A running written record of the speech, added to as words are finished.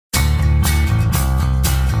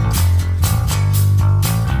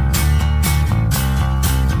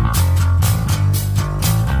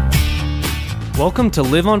Welcome to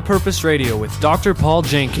Live on Purpose Radio with Dr. Paul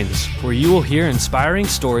Jenkins, where you will hear inspiring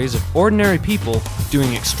stories of ordinary people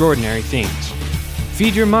doing extraordinary things.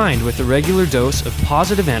 Feed your mind with a regular dose of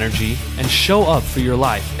positive energy and show up for your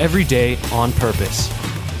life every day on purpose.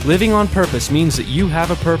 Living on purpose means that you have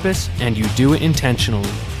a purpose and you do it intentionally.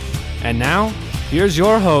 And now, here's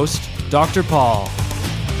your host, Dr. Paul.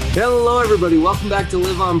 Hello, everybody. Welcome back to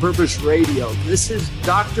Live on Purpose Radio. This is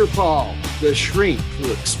Dr. Paul, the shrink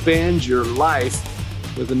who expands your life,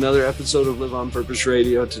 with another episode of Live on Purpose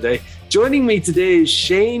Radio today. Joining me today is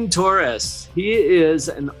Shane Torres. He is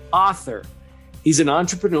an author. He's an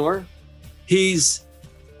entrepreneur. He's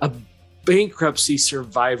a bankruptcy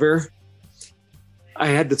survivor. I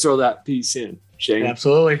had to throw that piece in, Shane.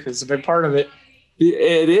 Absolutely. It's a big part of it.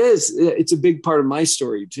 It is. It's a big part of my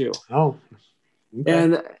story, too. Oh, okay.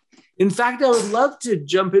 And in fact, I would love to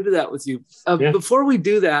jump into that with you. Before we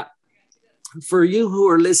do that, for you who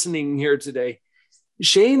are listening here today,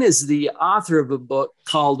 Shane is the author of a book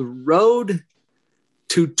called Road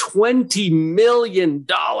to $20 Million.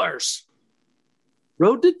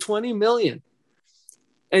 Road to 20 million.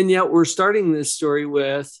 And yet we're starting this story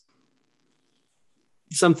with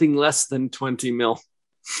something less than 20 mil.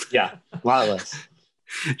 Yeah, a lot less.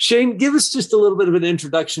 Shane, give us just a little bit of an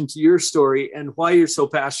introduction to your story and why you're so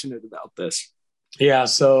passionate about this. Yeah,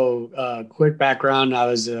 so quick background. I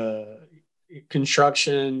was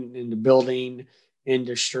construction in the building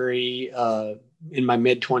industry. In my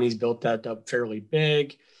mid-20s, built that up fairly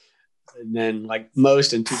big. And then, like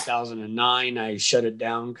most, in 2009, I shut it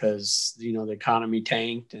down because, the economy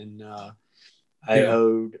tanked, and I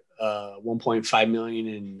owed $1.5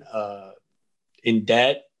 million in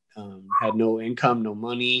debt. Had no income, no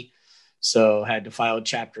money. So had to file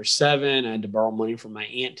Chapter 7. I had to borrow money from my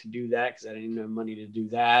aunt to do that because I didn't have money to do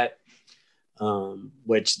that,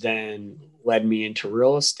 which then led me into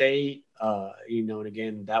real estate. And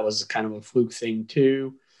again, that was kind of a fluke thing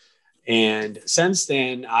too. And since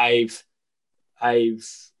then, I've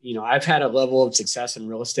had a level of success in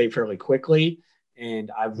real estate fairly quickly,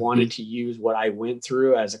 and I've wanted to use what I went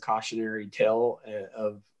through as a cautionary tale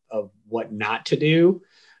of what not to do,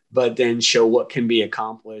 but then show what can be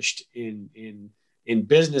accomplished in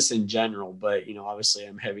business in general. But, obviously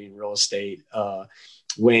I'm heavy in real estate.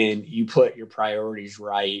 When you put your priorities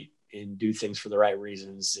right and do things for the right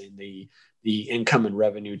reasons, and the income and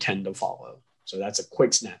revenue tend to follow. So that's a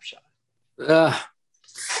quick snapshot.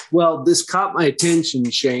 Well, this caught my attention,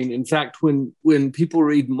 Shane. In fact, when people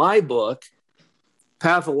read my book,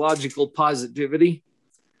 Pathological Positivity,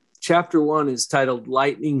 Chapter 1 is titled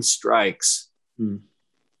Lightning Strikes.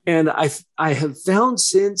 And I have found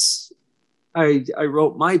since I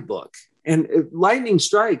wrote my book, and lightning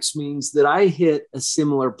strikes means that I hit a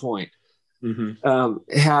similar point.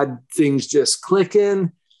 Had things just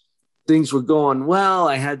clicking. Things were going well.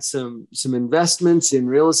 I had some investments in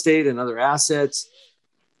real estate and other assets,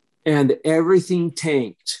 and everything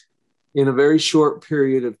tanked in a very short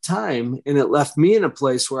period of time. And it left me in a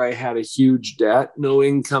place where I had a huge debt, no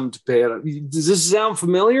income to pay it. Does this sound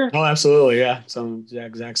familiar? Oh, absolutely. Yeah. So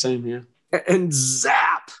exact same. Yeah. And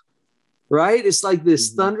zap, right? It's like this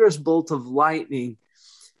thunderous bolt of lightning.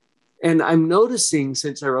 And I'm noticing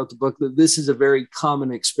since I wrote the book that this is a very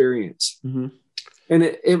common experience. And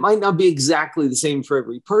it might not be exactly the same for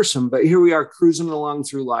every person, but here we are cruising along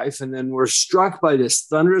through life, and then we're struck by this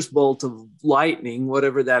thunderous bolt of lightning,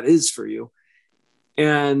 whatever that is for you,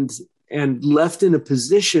 and left in a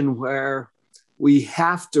position where we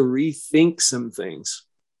have to rethink some things.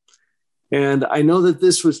 And I know that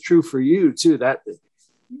this was true for you too, that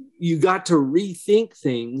you got to rethink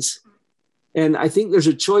things. And I think there's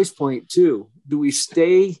a choice point too. Do we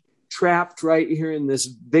stay trapped right here in this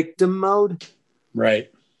victim mode?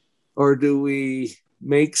 Right. Or do we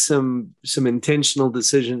make some intentional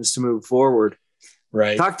decisions to move forward?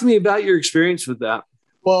 Right. Talk to me about your experience with that.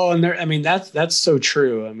 Well, and that's so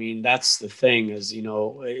true. I mean, that's the thing is,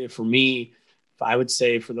 for me, I would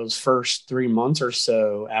say for those first 3 months or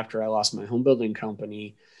so after I lost my home building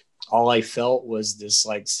company, all I felt was this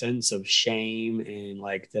like sense of shame, and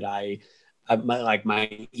like that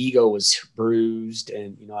my ego was bruised,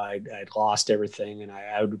 and I'd lost everything, and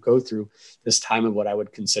I would go through this time of what I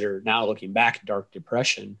would consider, now looking back, dark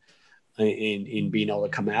depression, in being able to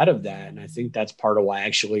come out of that. And I think that's part of why I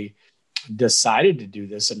actually decided to do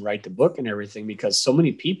this and write the book and everything, because so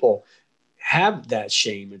many people have that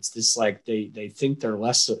shame. It's this like they think they're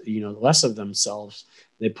less of themselves.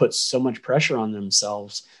 They put so much pressure on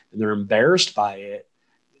themselves, and they're embarrassed by it.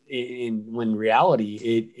 When reality,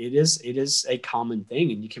 it is a common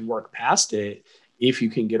thing, and you can work past it if you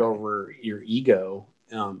can get over your ego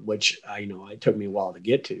which it took me a while to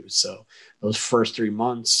get to. So those first 3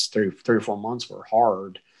 months, three or 4 months were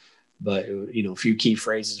hard, but a few key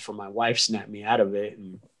phrases from my wife snapped me out of it.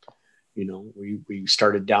 And, we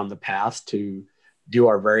started down the path to do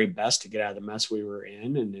our very best to get out of the mess we were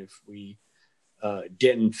in. And if we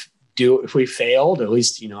if we failed, at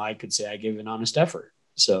least, I could say I gave an honest effort.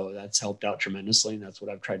 So that's helped out tremendously. And that's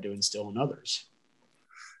what I've tried to instill in others.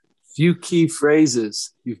 Few key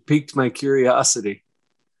phrases. You've piqued my curiosity.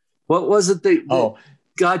 What was it that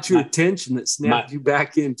got your attention, that snapped you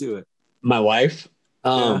back into it? My wife.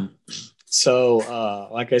 So,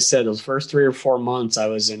 like I said, those first 3 or 4 months, I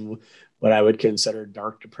was in what I would consider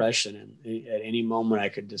dark depression. And at any moment I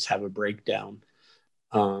could just have a breakdown.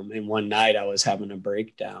 And one night I was having a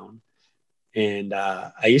breakdown. And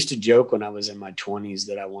I used to joke when I was in my 20s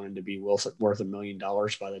that I wanted to be worth $1 million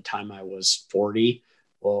by the time I was 40.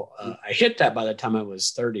 Well, I hit that by the time I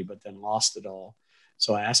was 30, but then lost it all.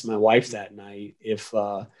 So I asked my wife that night, if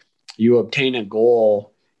you obtain a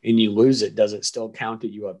goal and you lose it, does it still count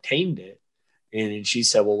that you obtained it? And she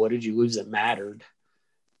said, well, what did you lose that mattered?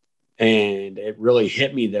 And it really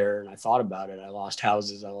hit me there. And I thought about it. I lost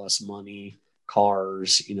houses, I lost money,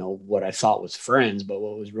 cars, what I thought was friends, but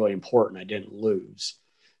what was really important, I didn't lose.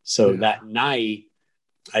 So that night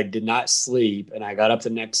I did not sleep, and I got up the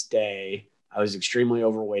next day. I was extremely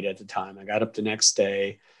overweight at the time. I got up the next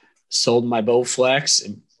day, sold my Bowflex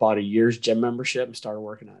and bought a year's gym membership and started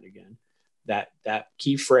working out again. That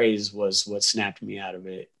key phrase was what snapped me out of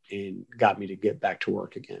it and got me to get back to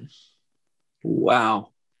work again. Wow.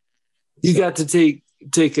 You got to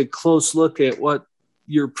take a close look at what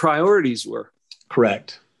your priorities were.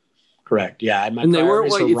 Correct. Yeah. And they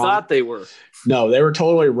weren't what you thought they were. No, they were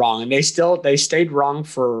totally wrong. And they stayed wrong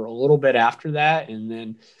for a little bit after that. And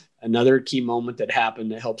then another key moment that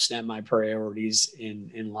happened that helped snap my priorities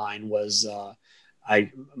in line was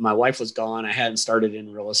my wife was gone. I hadn't started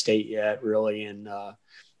in real estate yet, really. And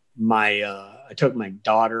I took my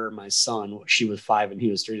daughter, my son, she was 5 and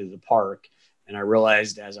he was 3, to the park. And I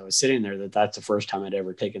realized as I was sitting there that that's the first time I'd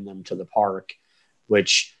ever taken them to the park,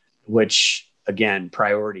 which again,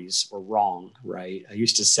 priorities were wrong, right? I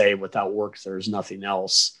used to say without work, there's nothing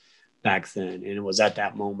else back then. And it was at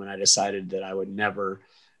that moment I decided that I would never,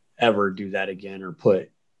 ever do that again or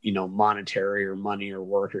put, monetary or money or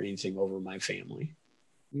work or anything over my family.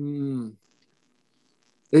 In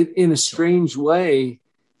a strange way,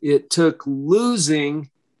 it took losing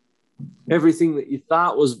everything that you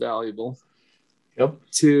thought was valuable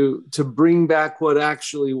to bring back what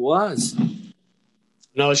actually was.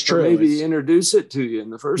 No, it's true. Or maybe introduce it to you in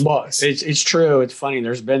the first place. It's true. It's funny.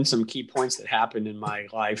 There's been some key points that happened in my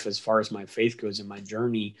life as far as my faith goes in my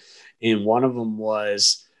journey. And one of them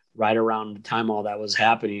was right around the time all that was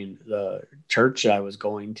happening, the church I was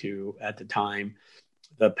going to at the time,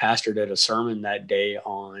 the pastor did a sermon that day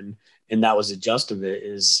on, and that was the gist of it,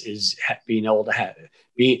 is being able to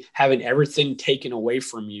having everything taken away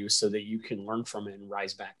from you so that you can learn from it and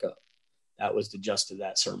rise back up. That was the gist of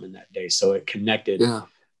that sermon that day. So it connected. Yeah.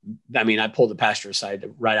 I mean, I pulled the pastor aside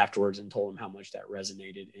right afterwards and told him how much that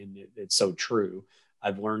resonated. And it's so true.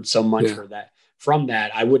 I've learned so much from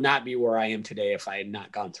that. I would not be where I am today if I had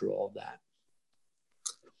not gone through all of that.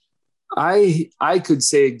 I could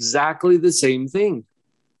say exactly the same thing.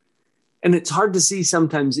 And it's hard to see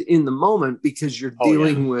sometimes in the moment because you're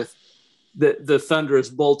dealing with the thunderous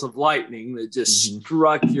bolt of lightning that just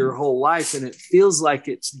struck your whole life, and it feels like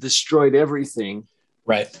it's destroyed everything.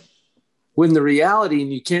 Right. When the reality,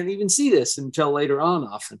 and you can't even see this until later on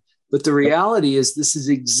often, but the reality is this is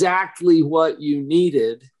exactly what you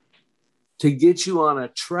needed to get you on a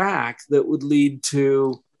track that would lead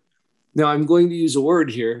to, now I'm going to use a word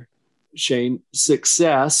here, Shane,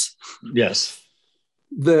 success. Yes.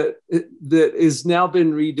 That has now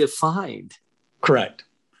been redefined. Correct.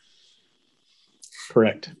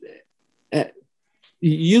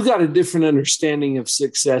 You got a different understanding of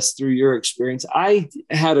success through your experience. I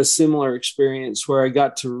had a similar experience where I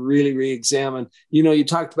got to really re-examine. You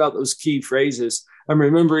talked about those key phrases. I'm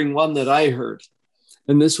remembering one that I heard,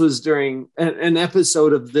 and this was during an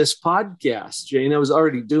episode of this podcast, Jane. I was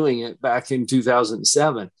already doing it back in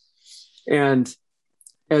 2007. And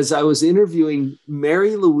as I was interviewing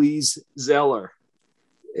Mary Louise Zeller,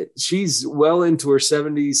 she's well into her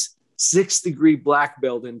 70s, 6th-degree black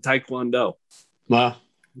belt in Taekwondo. Wow.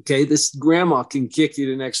 Okay, this grandma can kick you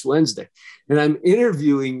to next Wednesday. And I'm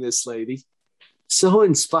interviewing this lady, so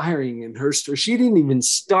inspiring in her story. She didn't even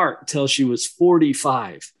start till she was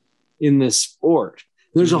 45 in this sport.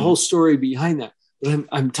 There's a whole story behind that. But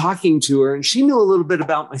I'm talking to her, and she knew a little bit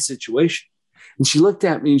about my situation. And she looked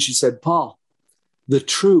at me and she said, Paul, the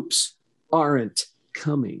troops aren't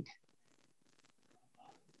coming.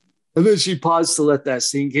 And then she paused to let that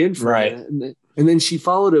sink in for right. a minute. And then she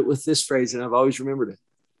followed it with this phrase, and I've always remembered it.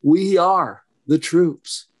 We are the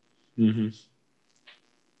troops. Mm-hmm.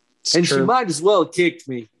 And true. She might as well have kicked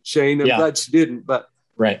me, Shane. I'm glad she didn't. But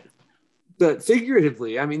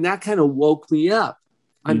figuratively, I mean, that kind of woke me up.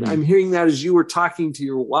 I'm hearing that as you were talking to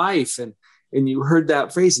your wife and you heard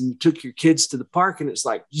that phrase and you took your kids to the park and it's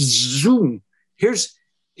like, zoom. Here's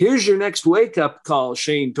your next wake-up call,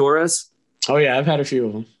 Shane Torres. Oh, yeah. I've had a few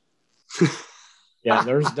of them. Yeah,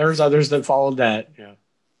 there's others that followed that. Yeah.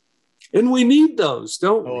 And we need those,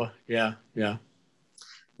 don't we? Oh, yeah. Now,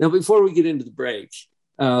 before we get into the break,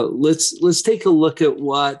 let's take a look at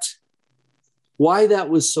why that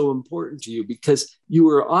was so important to you, because you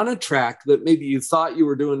were on a track that maybe you thought you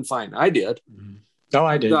were doing fine. I did. Mm-hmm. Oh,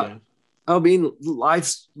 I did. Yeah. I mean,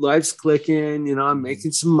 life's clicking, I'm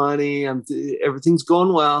making some money. Everything's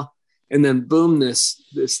going well. And then boom, this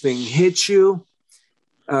thing hits you.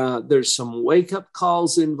 There's some wake-up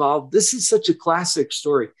calls involved. This is such a classic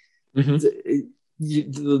story. Mm-hmm.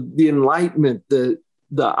 The enlightenment, the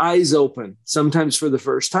eyes open, sometimes for the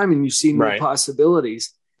first time, and you see new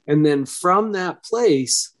possibilities. And then from that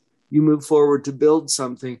place, you move forward to build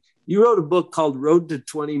something. You wrote a book called Road to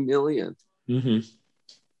 20 Million. Mm-hmm.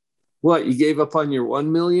 What, you gave up on your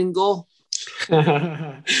 1 million goal?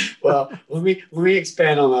 Well, let me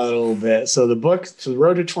expand on that a little bit. So the book, the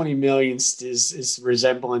Road to 20 Million is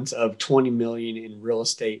resemblance of 20 million in real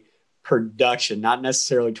estate production, not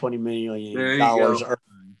necessarily 20 million dollars earned.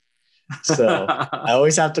 So I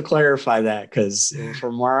always have to clarify that because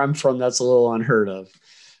from where I'm from, that's a little unheard of.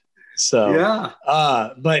 So,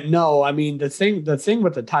 but no, I mean, the thing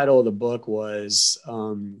with the title of the book was,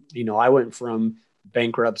 I went from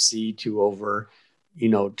bankruptcy to over,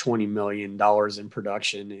 $20 million in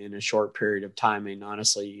production in a short period of time. And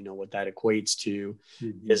honestly, what that equates to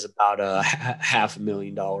is about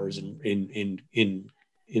 $500,000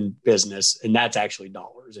 in business. And that's actually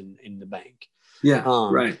dollars in the bank. Yeah.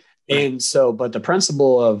 Right. And so, but the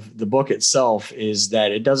principle of the book itself is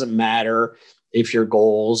that it doesn't matter if your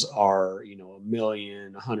goals are, $1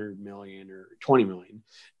 million, 100 million, or 20 million.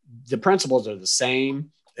 The principles are the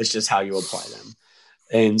same. It's just how you apply them.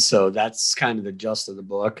 And so that's kind of the gist of the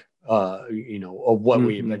book, of what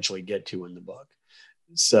we eventually get to in the book.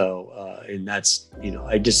 So, and that's,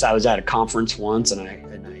 I was at a conference once and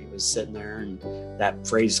I was sitting there and that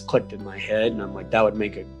phrase clicked in my head and I'm like, that would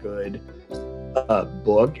make a good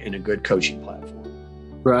book and a good coaching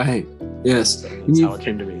platform. Right. Yes. So that's how it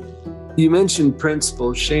came to be. You mentioned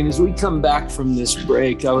principles, Shane. As we come back from this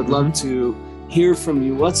break, I would love to hear from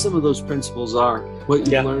you what some of those principles are, what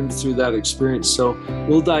you learned through that experience. So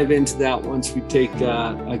we'll dive into that once we take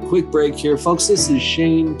a quick break here. Folks, this is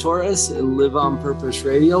Shane Torres at Live on Purpose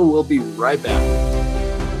Radio. We'll be right back.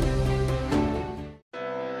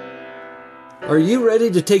 Are you ready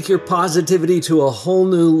to take your positivity to a whole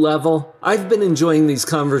new level? I've been enjoying these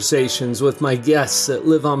conversations with my guests at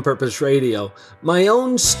Live on Purpose Radio. My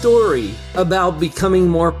own story about becoming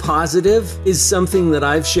more positive is something that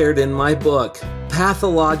I've shared in my book,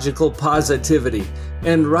 Pathological Positivity.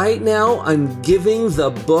 And right now, I'm giving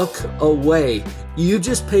the book away. You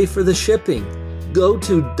just pay for the shipping. Go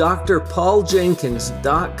to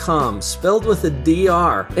drpauljenkins.com, spelled with a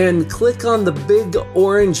DR, and click on the big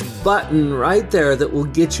orange button right there that will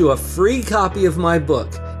get you a free copy of my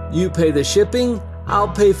book. You pay the shipping, I'll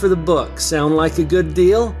pay for the book. Sound like a good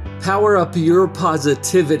deal? Power up your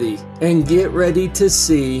positivity and get ready to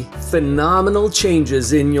see phenomenal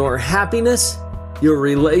changes in your happiness, your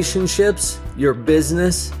relationships, your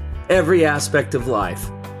business, every aspect of life.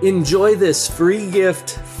 Enjoy this free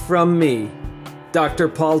gift from me.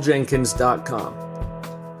 drpauljenkins.com.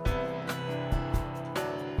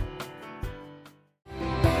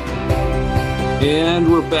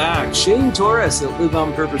 And we're back. Shane Torres at Live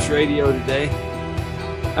on Purpose Radio today.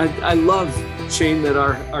 I love, Shane, that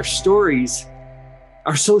our stories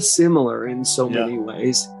are so similar in so many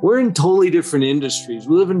ways. We're in totally different industries.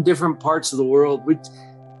 We live in different parts of the world,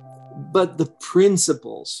 but the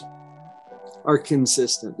principles are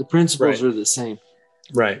consistent. The principles are the same.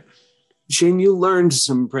 Right. Shane, you learned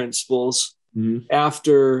some principles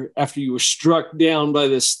after you were struck down by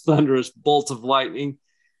this thunderous bolt of lightning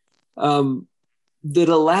that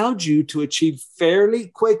allowed you to achieve fairly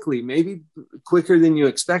quickly, maybe quicker than you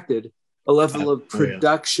expected, a level of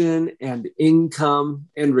production and income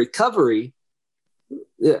and recovery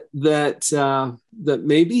that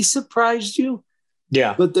maybe surprised you.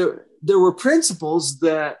 Yeah. But there were principles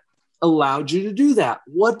that allowed you to do that.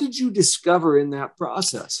 What did you discover in that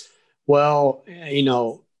process? Well,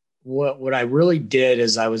 what I really did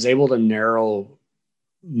is I was able to narrow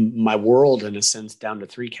my world in a sense down to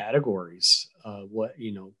three categories,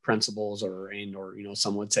 principles or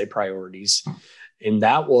some would say priorities. And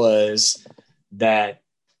that was that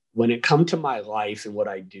when it come to my life and what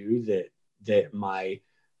I do, that my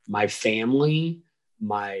family,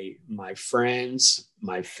 my friends,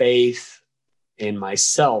 my faith, and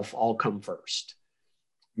myself all come first.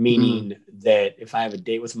 Meaning that if I have a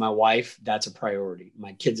date with my wife, that's a priority.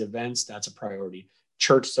 My kids' events, that's a priority.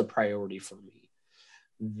 Church is a priority for me.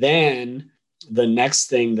 Then the next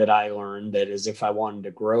thing that I learned that is if I wanted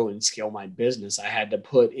to grow and scale my business, I had to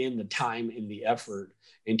put in the time and the effort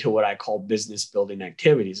into what I call business building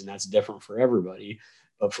activities. And that's different for everybody.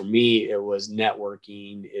 But for me, it was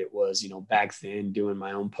networking. It was, back then doing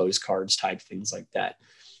my own postcards type things like that.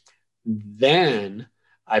 Then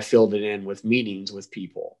I filled it in with meetings with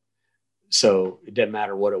people. So it didn't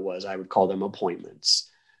matter what it was. I would call them appointments.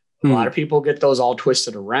 A lot of people get those all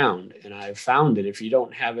twisted around. And I've found that if you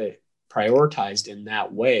don't have it prioritized in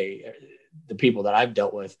that way, the people that I've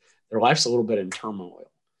dealt with, their life's a little bit in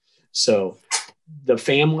turmoil. So the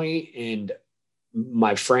family and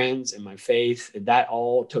my friends and my faith, that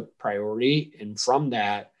all took priority. And from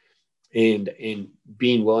that and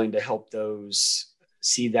being willing to help those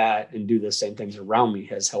see that and do the same things around me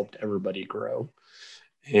has helped everybody grow.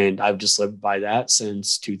 And I've just lived by that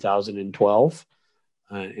since 2012.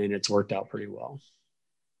 And it's worked out pretty well.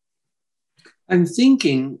 I'm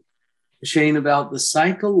thinking, Shane, about the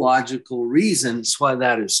psychological reasons why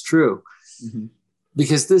that is true. Mm-hmm.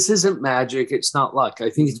 Because this isn't magic. It's not luck. I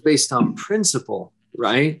think it's based on principle,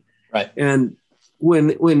 right? Right. And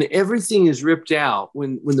when everything is ripped out,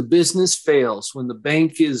 when the business fails, when the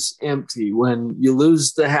bank is empty, when you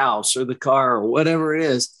lose the house or the car or whatever it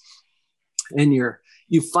is, and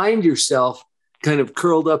you find yourself kind of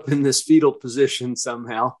curled up in this fetal position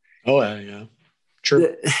somehow. Oh, yeah.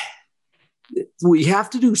 True. We have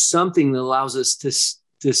to do something that allows us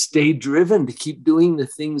to stay driven, to keep doing the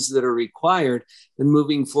things that are required and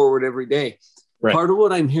moving forward every day. Right. Part of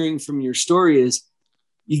what I'm hearing from your story is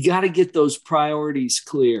you got to get those priorities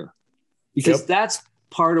clear, because that's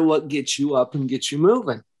part of what gets you up and gets you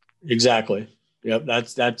moving. Exactly. Yep.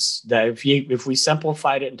 That's that. If we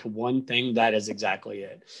simplified it into one thing, that is exactly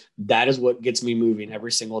it. That is what gets me moving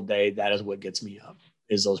every single day. That is what gets me up,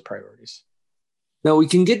 is those priorities. Now we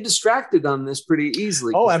can get distracted on this pretty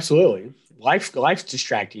easily. Oh, absolutely. Life's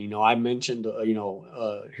distracting. I mentioned,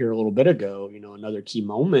 here a little bit ago, another key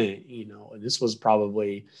moment, and this was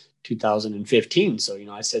probably 2015. So,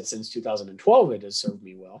 I said since 2012, it has served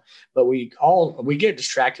me well, but we get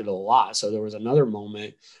distracted a lot. So there was another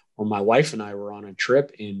moment where my wife and I were on a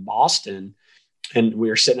trip in Boston, and we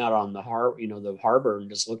were sitting out on the harbor and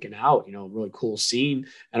just looking out, really cool scene.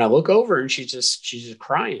 And I look over and she's just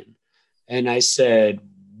crying. And I said,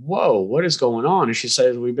 whoa, what is going on? And she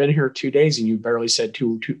said, we've been here 2 days and you barely said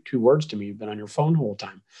two words to me. You've been on your phone the whole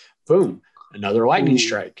time. Boom. Another lightning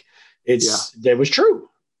strike. It was true.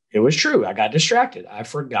 It was true. I got distracted. I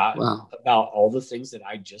forgot about all the things that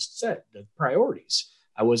I just said, the priorities.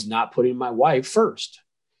 I was not putting my wife first.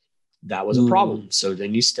 That was a problem. So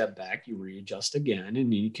then you step back, you readjust again,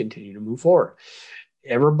 and you continue to move forward.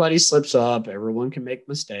 Everybody slips up. Everyone can make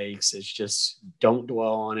mistakes. It's just don't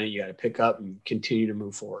dwell on it. You got to pick up and continue to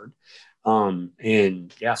move forward.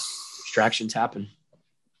 Distractions happen.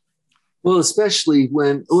 Well, especially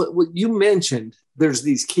when what you mentioned, there's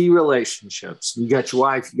these key relationships. You got your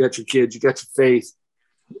wife, you got your kids, you got your faith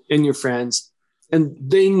and your friends, and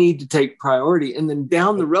they need to take priority. And then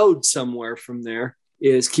down the road somewhere from there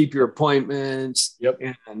is keep your appointments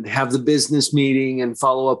and have the business meeting and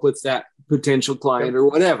follow up with that potential client or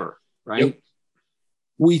whatever, right? Yep.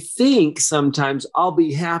 We think sometimes I'll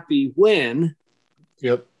be happy when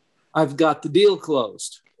I've got the deal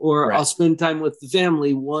closed, or I'll spend time with the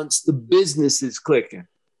family once the business is clicking.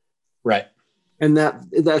 Right. And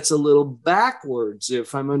that's a little backwards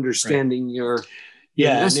if I'm understanding your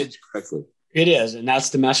message correctly. It is. And that's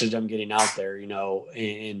the message I'm getting out there,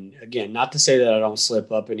 and again, not to say that I don't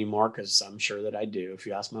slip up anymore, because I'm sure that I do. If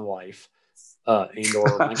you ask my wife and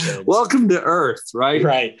or my kids. Welcome to Earth, right?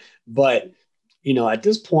 Right. But, at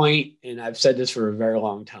this point, and I've said this for a very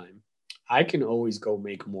long time, I can always go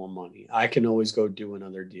make more money. I can always go do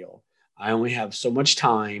another deal. I only have so much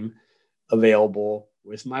time available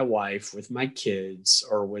with my wife, with my kids,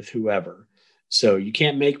 or with whoever. So you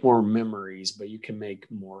can't make more memories, but you can make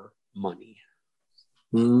more money.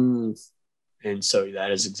 And so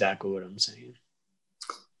that is exactly what I'm saying.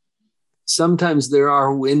 Sometimes there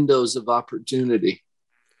are windows of opportunity.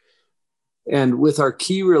 And with our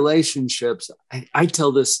key relationships, I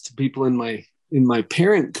tell this to people in my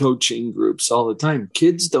parent coaching groups all the time.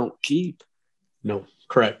 Kids don't keep. No,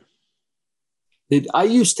 Correct. I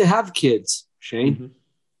used to have kids, Shane. Mm-hmm.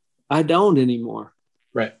 I don't anymore.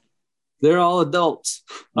 Right. They're all adults.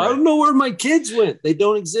 Right. I don't know where my kids went. They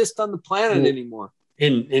don't exist on the planet anymore.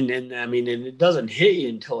 And I mean, and it doesn't hit you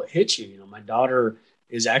until it hits you. You know, my daughter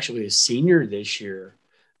is actually a senior this year,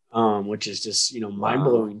 which is just, you know, mind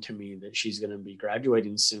blowing to me that she's going to be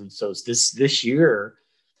graduating soon. So this year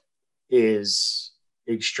is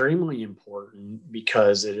extremely important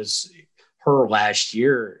because it is her last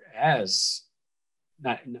year as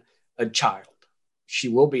not a child. She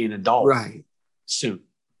will be an adult soon.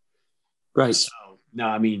 Right. So no,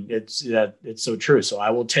 I mean, it's so true. So I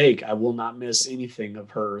will not miss anything of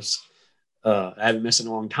hers. I haven't missed in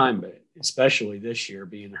a long time, but especially this year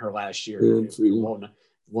being her last year,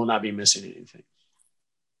 will not be missing anything.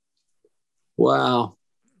 Wow.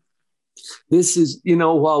 This is, you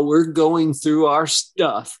know, while we're going through our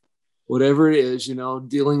stuff, whatever it is, you know,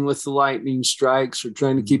 dealing with the lightning strikes or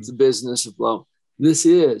trying to keep the business afloat, this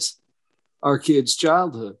is our kids'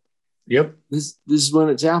 childhood. Yep. This is when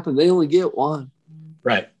it's happened. They only get one.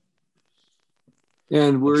 Right.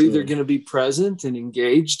 And we're either going to be present and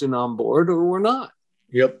engaged and on board or we're not.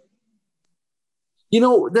 Yep. You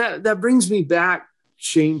know, that brings me back,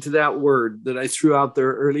 Shane, to that word that I threw out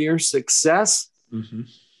there earlier, success. Mm-hmm.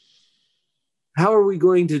 How are we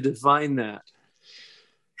going to define that?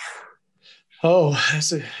 Oh,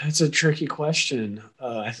 that's a tricky question.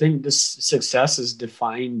 I think this success is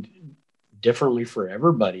defined differently for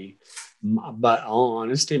everybody. But all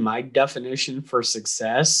honesty, my definition for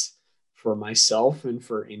success for myself and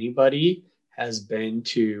for anybody has been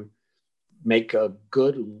to make a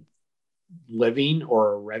good living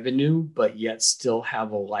or a revenue, but yet still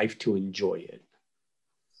have a life to enjoy it.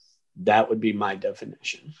 That would be my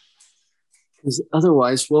definition. Because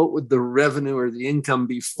otherwise, what would the revenue or the income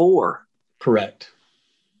be for? Correct.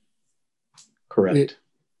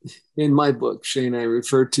 In my book, Shane, I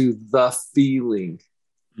refer to the feeling.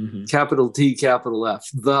 Mm-hmm. Capital T, capital F,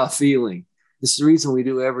 the feeling. This is the reason we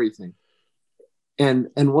do everything. And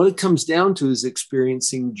what it comes down to is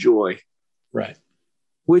experiencing joy. Right.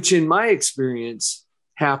 Which in my experience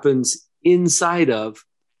happens inside of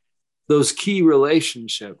those key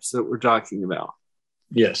relationships that we're talking about.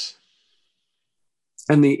 Yes.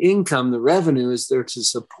 And the income, the revenue is there to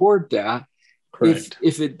support that. Correct.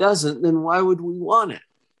 If it doesn't, then why would we want it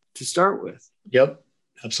to start with? Yep,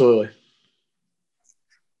 absolutely.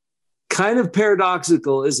 Kind of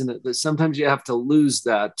paradoxical, isn't it? That sometimes you have to lose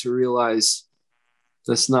that to realize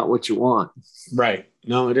that's not what you want. Right.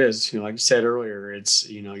 No, it is. You know, like you said earlier, it's,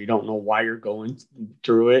 you know, you don't know why you're going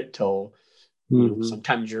through it till you know,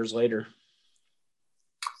 sometimes years later.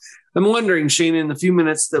 I'm wondering, Shane, in the few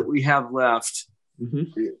minutes that we have left,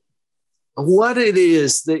 what it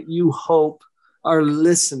is that you hope our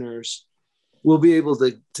listeners will be able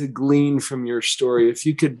to glean from your story. If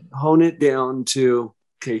you could hone it down to,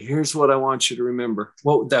 okay, here's what I want you to remember.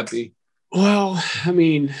 What would that be? Well, I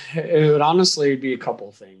mean, it would honestly be a couple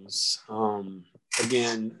of things.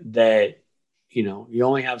 Again, that, you know, you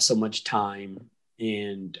only have so much time,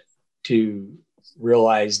 and to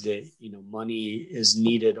realize that, you know, money is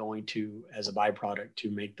needed only as a byproduct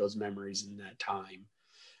to make those memories in that time.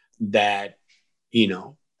 That, you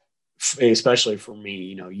know, especially for me,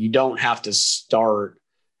 you know, you don't have to start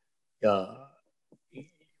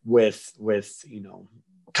with, you know,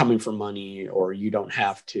 coming for money, or you don't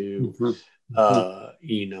have to,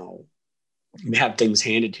 you know, have things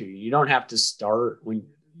handed to you. You don't have to start when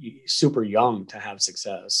you're super young to have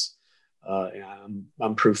success.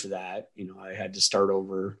 I'm proof of that. You know, I had to start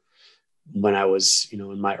over when I was, you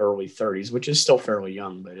know, in my early 30s, which is still fairly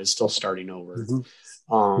young, but it's still starting over.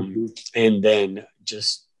 And then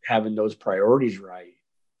just having those priorities right.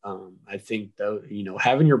 I think though, you know,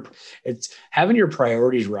 having your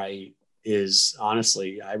priorities right is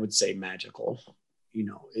honestly, I would say, magical. You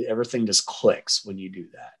know, everything just clicks when you do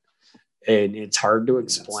that. And it's hard to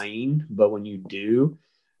explain, but when you do,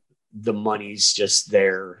 the money's just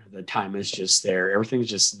there. The time is just there. Everything's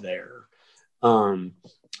just there.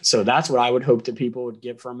 So that's what I would hope that people would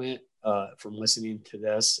get from it, from listening to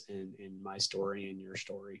this and my story and your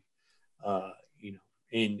story. You know,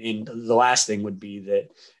 and the last thing would be that,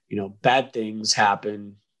 you know, bad things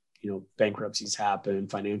happen, you know, bankruptcies happen,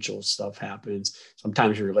 financial stuff happens.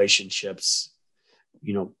 Sometimes your relationships,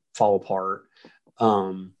 you know, fall apart.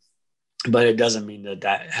 But it doesn't mean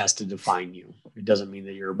that has to define you. It doesn't mean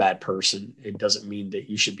that you're a bad person. It doesn't mean that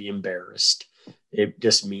you should be embarrassed. It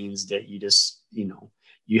just means that you just, you know,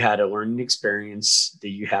 you had a learning experience that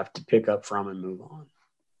you have to pick up from and move on.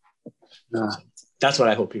 So that's what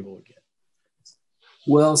I hope people would get.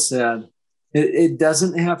 Well said. It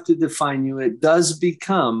doesn't have to define you. It does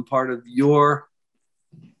become part of your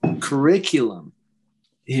curriculum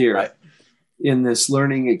here in this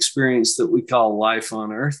learning experience that we call life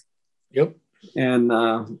on earth. Yep.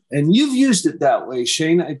 And you've used it that way,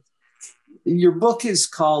 Shane. Your book is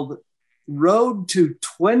called Road to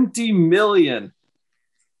 20 Million.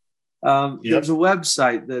 There's a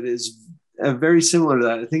website that is very similar to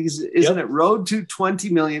that. I think, isn't it Road to 20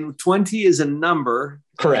 Million? 20 is a number.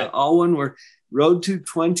 Correct. All one word. Road to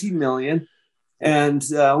 20 Million. And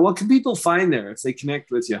what can people find there if they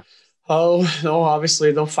connect with you? Oh, no,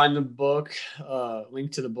 obviously they'll find the book,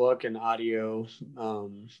 link to the book and audio,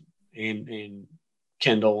 and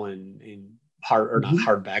Kindle and hard, or not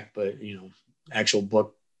hardback, but actual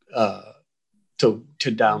book to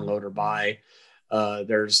download or buy.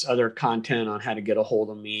 There's other content on how to get a hold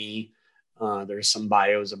of me. There's some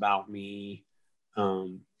bios about me.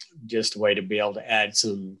 Just a way to be able to add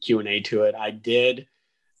some Q&A to it.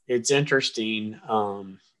 It's interesting.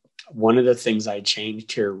 One of the things I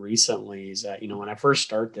changed here recently is that, when I first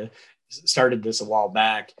started this a while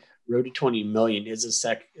back, Road to 20 Million is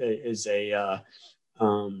a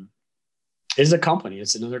company.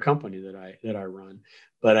 It's another company that I run.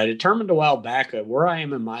 But I determined a while back where I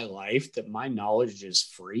am in my life that my knowledge is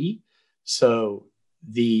free. So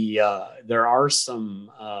there are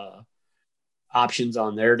some options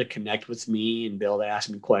on there to connect with me and be able to ask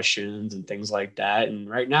me questions and things like that. And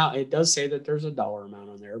right now it does say that there's a dollar amount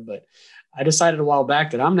on there, but I decided a while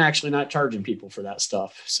back that I'm actually not charging people for that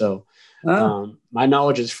stuff. So my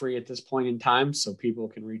knowledge is free at this point in time. So people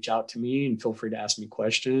can reach out to me and feel free to ask me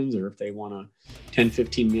questions, or if they want a 10,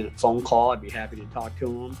 15 minute phone call, I'd be happy to talk to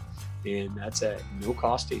them. And that's at no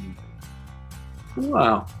cost to anybody.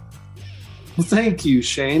 Wow. Well, thank you,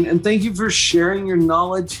 Shane. And thank you for sharing your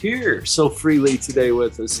knowledge here so freely today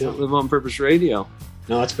with us at Live on Purpose Radio.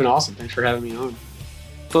 No, it's been awesome. Thanks for having me on.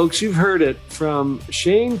 Folks, you've heard it from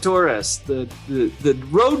Shane Torres, the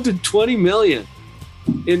road to 20 million.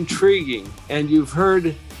 Intriguing. And you've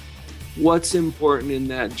heard what's important in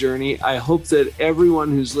that journey. I hope that everyone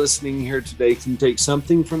who's listening here today can take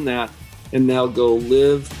something from that and now go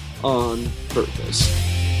live on purpose.